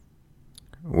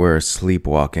We're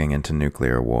sleepwalking into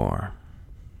nuclear war.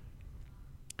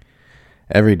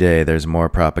 Every day there's more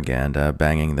propaganda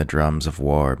banging the drums of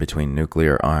war between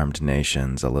nuclear-armed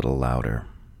nations a little louder.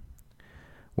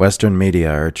 Western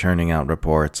media are churning out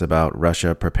reports about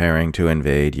Russia preparing to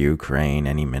invade Ukraine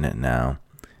any minute now,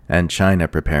 and China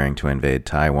preparing to invade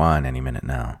Taiwan any minute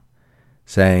now,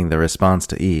 saying the response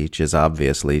to each is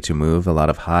obviously to move a lot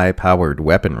of high-powered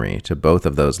weaponry to both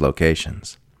of those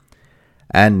locations.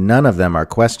 And none of them are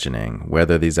questioning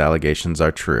whether these allegations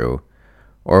are true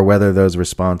or whether those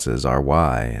responses are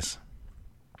wise.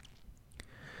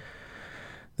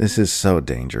 This is so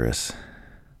dangerous.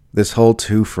 This whole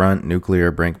two-front nuclear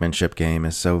brinkmanship game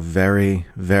is so very,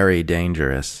 very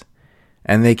dangerous,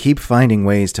 and they keep finding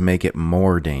ways to make it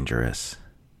more dangerous.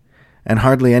 And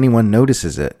hardly anyone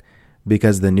notices it,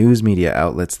 because the news media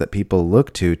outlets that people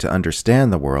look to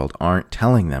understand the world aren't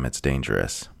telling them it's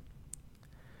dangerous.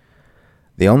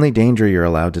 The only danger you're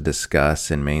allowed to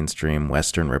discuss in mainstream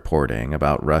Western reporting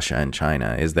about Russia and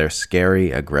China is their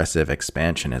scary, aggressive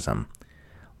expansionism,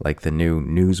 like the new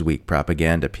Newsweek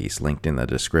propaganda piece linked in the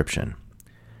description.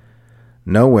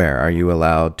 Nowhere are you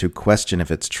allowed to question if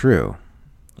it's true,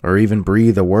 or even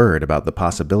breathe a word about the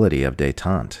possibility of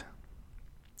détente.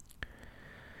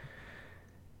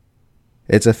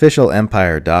 It's official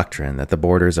empire doctrine that the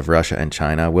borders of Russia and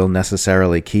China will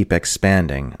necessarily keep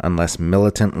expanding unless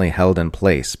militantly held in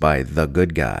place by the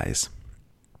good guys.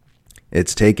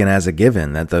 It's taken as a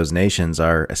given that those nations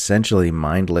are essentially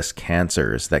mindless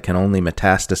cancers that can only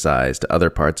metastasize to other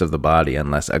parts of the body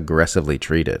unless aggressively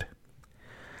treated.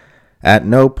 At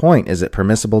no point is it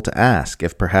permissible to ask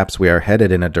if perhaps we are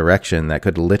headed in a direction that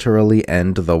could literally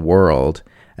end the world,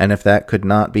 and if that could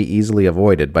not be easily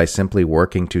avoided by simply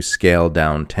working to scale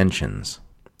down tensions.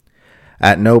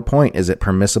 At no point is it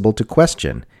permissible to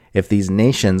question if these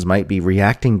nations might be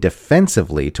reacting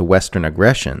defensively to Western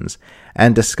aggressions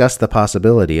and discuss the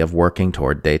possibility of working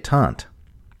toward détente.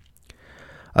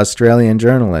 Australian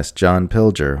journalist John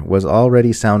Pilger was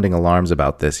already sounding alarms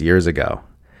about this years ago.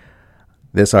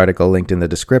 This article linked in the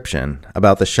description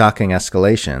about the shocking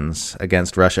escalations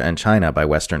against Russia and China by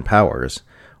Western powers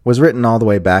was written all the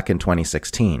way back in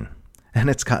 2016, and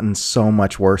it's gotten so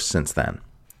much worse since then.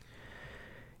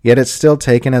 Yet it's still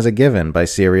taken as a given by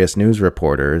serious news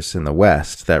reporters in the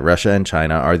West that Russia and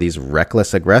China are these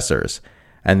reckless aggressors,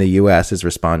 and the U.S. is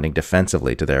responding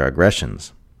defensively to their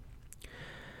aggressions.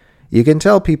 You can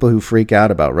tell people who freak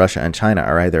out about Russia and China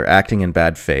are either acting in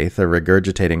bad faith or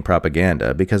regurgitating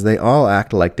propaganda because they all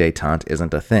act like détente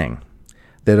isn't a thing.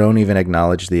 They don't even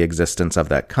acknowledge the existence of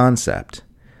that concept.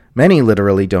 Many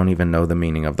literally don't even know the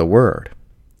meaning of the word.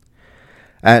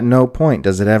 At no point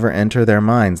does it ever enter their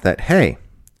minds that, hey,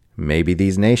 maybe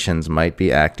these nations might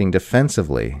be acting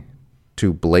defensively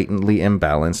to blatantly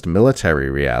imbalanced military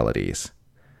realities.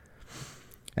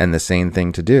 And the sane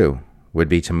thing to do would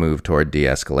be to move toward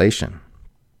de-escalation.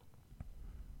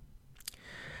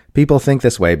 People think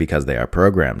this way because they are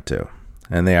programmed to,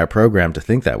 and they are programmed to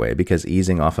think that way because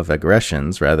easing off of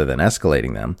aggressions rather than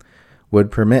escalating them would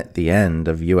permit the end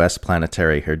of U.S.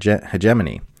 planetary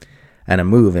hegemony and a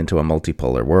move into a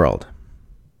multipolar world.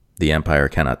 The empire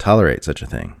cannot tolerate such a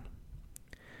thing.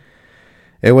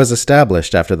 It was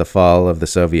established after the fall of the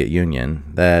Soviet Union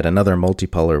that another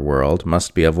multipolar world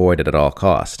must be avoided at all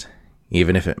cost,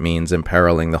 even if it means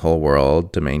imperiling the whole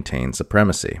world to maintain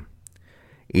supremacy.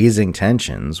 Easing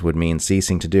tensions would mean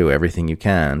ceasing to do everything you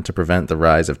can to prevent the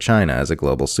rise of China as a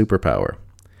global superpower.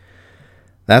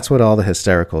 That's what all the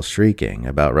hysterical shrieking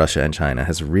about Russia and China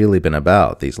has really been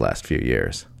about these last few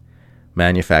years.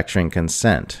 Manufacturing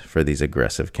consent for these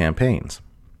aggressive campaigns.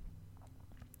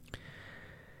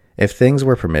 If things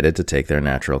were permitted to take their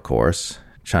natural course,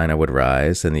 China would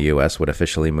rise and the U.S. would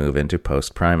officially move into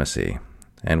post-primacy,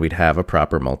 and we'd have a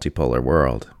proper multipolar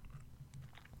world.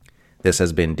 This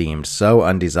has been deemed so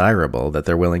undesirable that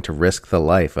they're willing to risk the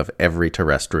life of every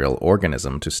terrestrial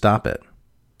organism to stop it.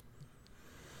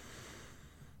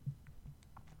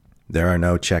 There are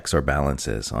no checks or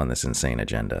balances on this insane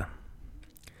agenda.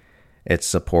 It's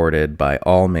supported by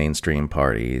all mainstream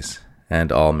parties and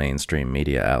all mainstream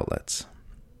media outlets.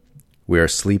 We are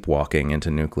sleepwalking into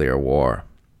nuclear war.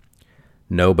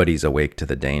 Nobody's awake to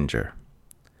the danger.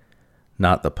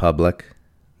 Not the public,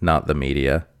 not the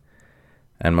media,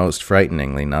 and most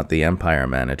frighteningly, not the empire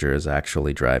managers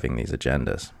actually driving these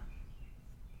agendas.